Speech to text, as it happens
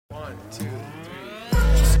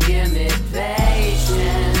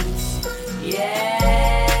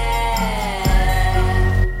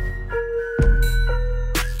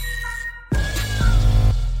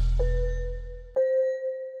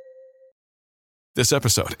This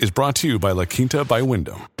episode is brought to you by La Quinta by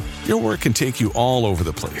Wyndham. Your work can take you all over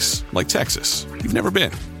the place, like Texas. You've never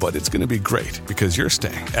been, but it's going to be great because you're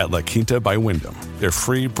staying at La Quinta by Wyndham. Their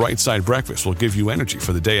free Bright Side breakfast will give you energy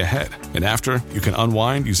for the day ahead. And after, you can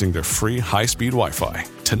unwind using their free high-speed Wi-Fi.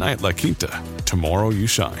 Tonight, La Quinta. Tomorrow, you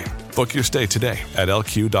shine. Book your stay today at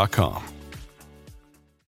lq.com.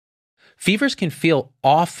 Fevers can feel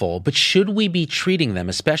awful, but should we be treating them,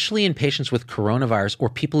 especially in patients with coronavirus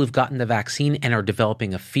or people who've gotten the vaccine and are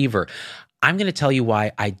developing a fever? I'm going to tell you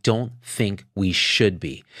why I don't think we should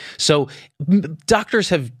be. So doctors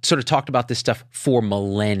have sort of talked about this stuff for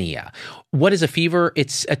millennia. What is a fever?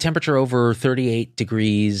 It's a temperature over 38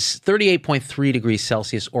 degrees, 38.3 degrees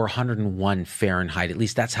Celsius or 101 Fahrenheit. At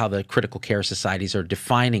least that's how the critical care societies are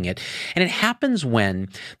defining it. And it happens when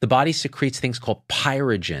the body secretes things called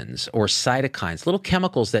pyrogens or cytokines, little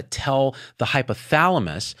chemicals that tell the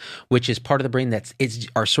hypothalamus, which is part of the brain that's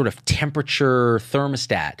our sort of temperature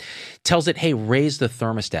thermostat, tells it, hey, raise the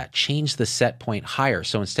thermostat, change the set point higher.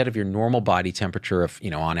 So instead of your normal body temperature of,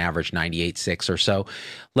 on average 98.6 or so,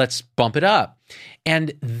 let's bump it up.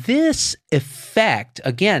 And this effect,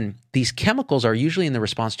 again, these chemicals are usually in the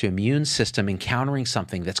response to immune system encountering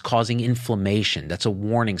something that's causing inflammation. That's a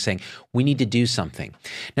warning saying we need to do something.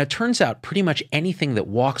 Now, it turns out pretty much anything that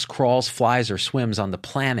walks, crawls, flies, or swims on the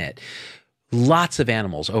planet, lots of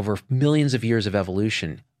animals over millions of years of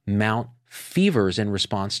evolution mount fevers in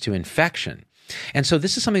response to infection. And so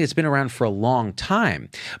this is something that's been around for a long time.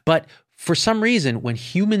 But for some reason, when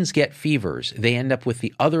humans get fevers, they end up with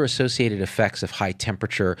the other associated effects of high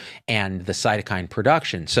temperature and the cytokine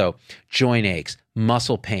production. So joint aches,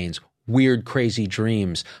 muscle pains, weird, crazy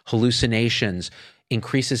dreams, hallucinations,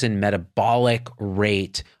 increases in metabolic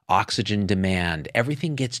rate, oxygen demand,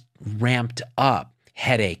 everything gets ramped up,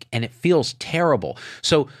 headache, and it feels terrible.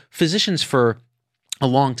 So physicians for a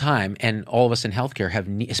long time, and all of us in healthcare have,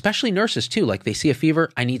 especially nurses too, like they see a fever,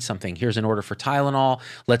 I need something. Here's an order for Tylenol.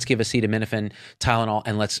 Let's give acetaminophen, Tylenol,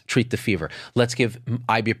 and let's treat the fever. Let's give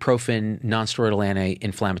ibuprofen, nonsteroidal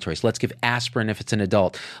anti-inflammatories. Let's give aspirin if it's an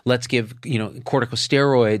adult. Let's give,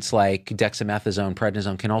 corticosteroids like dexamethasone,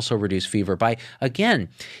 prednisone can also reduce fever by, again,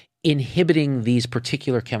 inhibiting these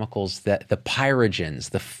particular chemicals, that the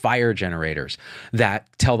pyrogens, the fire generators that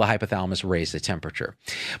tell the hypothalamus raise the temperature.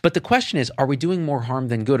 But the question is, are we doing more harm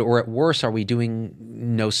than good? Or at worst, are we doing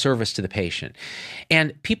no service to the patient?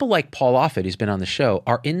 And people like Paul Offit, who's been on the show,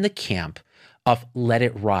 are in the camp of let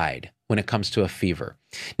it ride when it comes to a fever.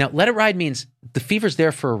 Now, let it ride means the fever's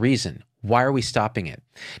there for a reason. Why are we stopping it?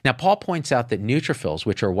 Now, Paul points out that neutrophils,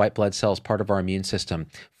 which are white blood cells, part of our immune system,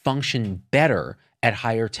 function better at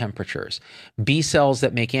higher temperatures. B cells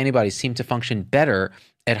that make antibodies seem to function better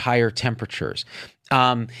at higher temperatures.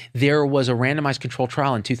 There was a randomized control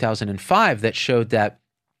trial in 2005 that showed that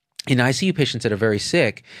in ICU patients that are very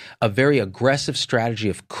sick, a very aggressive strategy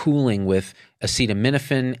of cooling with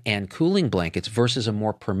acetaminophen and cooling blankets versus a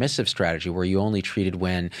more permissive strategy where you only treated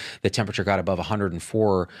when the temperature got above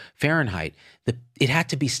 104 Fahrenheit, it had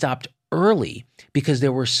to be stopped early because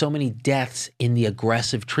there were so many deaths in the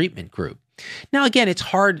aggressive treatment group. Now, again, it's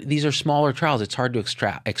hard. These are smaller trials. It's hard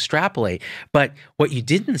to extrapolate. But what you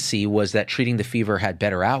didn't see was that treating the fever had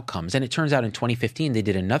better outcomes. And it turns out in 2015, they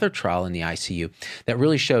did another trial in the ICU that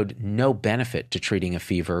really showed no benefit to treating a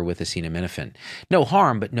fever with acetaminophen. No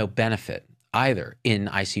harm, but no benefit either in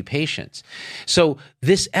ICU patients. So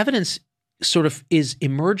this evidence sort of is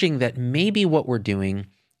emerging that maybe what we're doing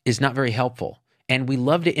is not very helpful. And we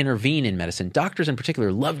love to intervene in medicine. Doctors in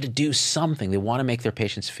particular love to do something. They want to make their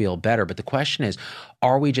patients feel better. But the question is,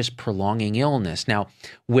 are we just prolonging illness? Now,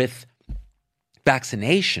 with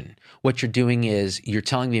vaccination, what you're doing is you're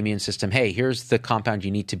telling the immune system, hey, here's the compound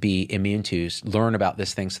you need to be immune to, learn about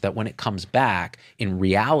this thing so that when it comes back, in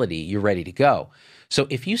reality, you're ready to go. So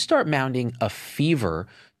if you start mounting a fever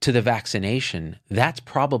to the vaccination, that's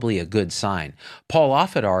probably a good sign. Paul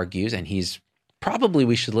Offit argues, and probably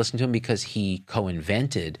we should listen to him because he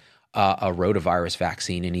co-invented a rotavirus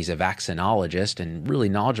vaccine, and he's a vaccinologist and really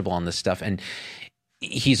knowledgeable on this stuff. And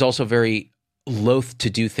he's also very loath to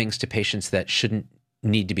do things to patients that shouldn't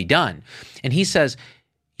need to be done. And he says,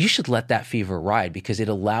 you should let that fever ride because it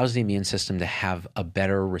allows the immune system to have a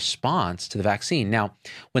better response to the vaccine. Now,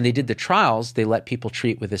 when they did the trials, they let people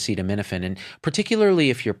treat with acetaminophen. And particularly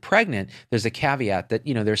if you're pregnant, there's a caveat that,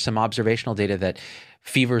 there's some observational data that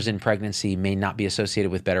fevers in pregnancy may not be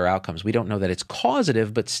associated with better outcomes. We don't know that it's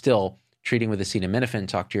causative, but still treating with acetaminophen,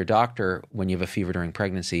 talk to your doctor when you have a fever during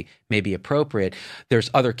pregnancy may be appropriate. There's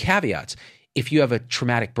other caveats. if you have a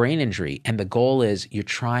traumatic brain injury and the goal is you're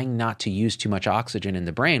trying not to use too much oxygen in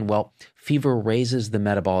the brain, well, fever raises the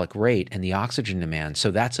metabolic rate and the oxygen demand.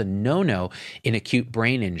 So that's a no-no in acute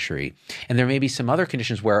brain injury. And there may be some other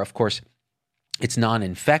conditions where, of course, it's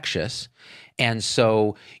non-infectious. And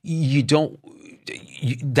so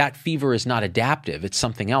that fever is not adaptive. It's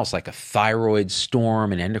something else like a thyroid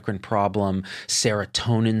storm, an endocrine problem,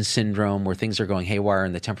 serotonin syndrome, where things are going haywire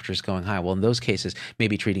and the temperature is going high. Well, in those cases,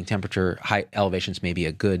 maybe treating temperature high elevations may be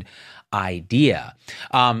a good idea.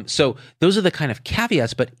 So those are the kind of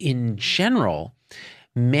caveats. But in general,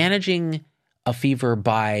 managing a fever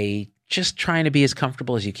by just trying to be as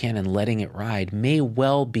comfortable as you can and letting it ride may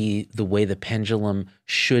well be the way the pendulum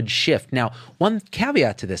should shift. Now, one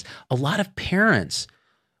caveat to this, a lot of parents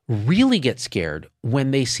really get scared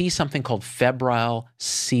when they see something called febrile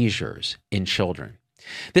seizures in children.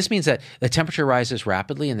 This means that the temperature rises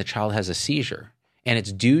rapidly and the child has a seizure, and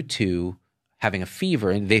it's due to having a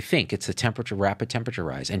fever, and they think it's the rapid temperature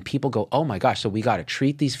rise. And people go, oh my gosh, so we got to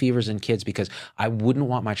treat these fevers in kids because I wouldn't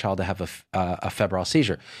want my child to have a febrile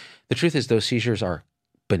seizure. The truth is those seizures are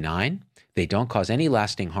benign. They don't cause any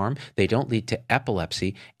lasting harm. They don't lead to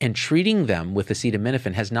epilepsy. And treating them with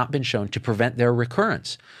acetaminophen has not been shown to prevent their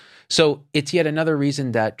recurrence. So it's yet another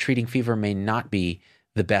reason that treating fever may not be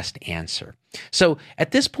the best answer. So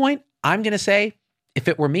at this point, I'm going to say, if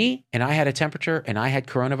it were me and I had a temperature and I had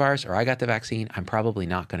coronavirus or I got the vaccine, I'm probably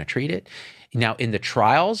not going to treat it. Now, in the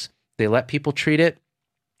trials, they let people treat it.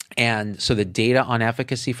 And so the data on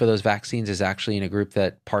efficacy for those vaccines is actually in a group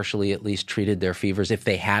that partially at least treated their fevers if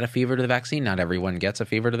they had a fever to the vaccine. Not everyone gets a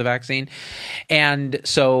fever to the vaccine. And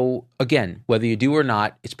so again, whether you do or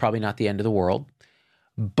not, it's probably not the end of the world.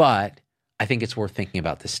 But I think it's worth thinking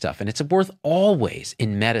about this stuff. And it's worth always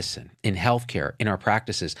in medicine, in healthcare, in our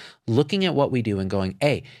practices, looking at what we do and going,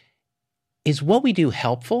 hey, is what we do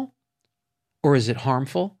helpful or is it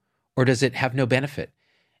harmful or does it have no benefit?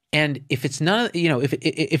 And if it's not,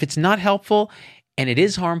 if it's not helpful and it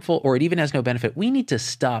is harmful or it even has no benefit, we need to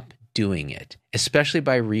stop doing it, especially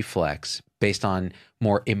by reflex based on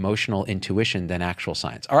more emotional intuition than actual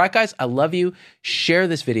science. All right, guys, I love you. Share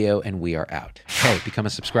this video and we are out. Hey, become a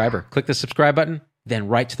subscriber. Click the subscribe button. Then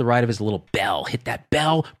right to the right of his little bell, hit that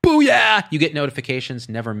bell. Booyah! You get notifications.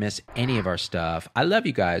 Never miss any of our stuff. I love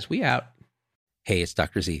you guys. We out. Hey, it's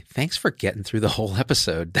Dr. Z. Thanks for getting through the whole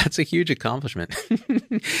episode. That's a huge accomplishment.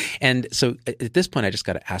 And so at this point, I just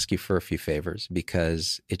got to ask you for a few favors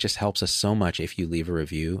because it just helps us so much if you leave a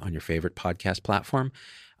review on your favorite podcast platform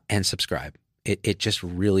and subscribe. It just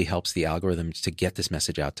really helps the algorithms to get this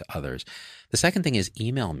message out to others. The second thing is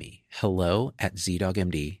email me,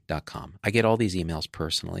 hello@zdogmd.com. I get all these emails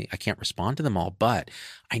personally. I can't respond to them all, but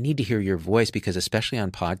I need to hear your voice because especially on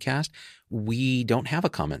podcast, we don't have a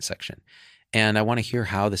comment section. And I want to hear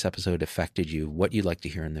how this episode affected you, what you'd like to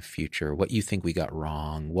hear in the future, what you think we got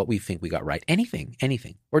wrong, what we think we got right, anything,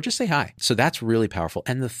 or just say hi. So that's really powerful.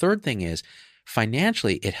 And the third thing is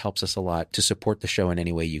financially, it helps us a lot to support the show in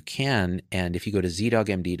any way you can. And if you go to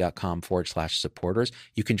zdogmd.com/supporters,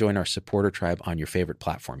 you can join our supporter tribe on your favorite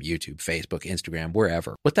platform, YouTube, Facebook, Instagram,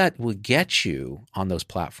 wherever. What that will get you on those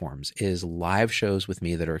platforms is live shows with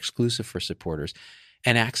me that are exclusive for supporters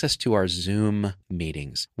and access to our Zoom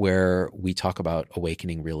meetings where we talk about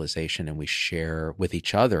awakening realization and we share with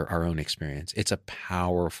each other our own experience. It's a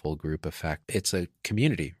powerful group effect. It's a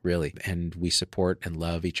community, really. And we support and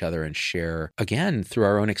love each other and share, again, through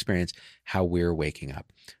our own experience, how we're waking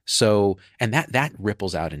up. So, and that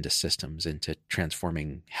ripples out into systems, into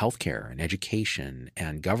transforming healthcare and education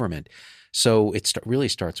and government. So it really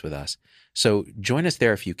starts with us. So join us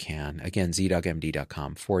there if you can. Again,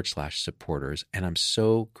 zdogmd.com/supporters. And I'm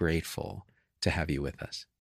so grateful to have you with us.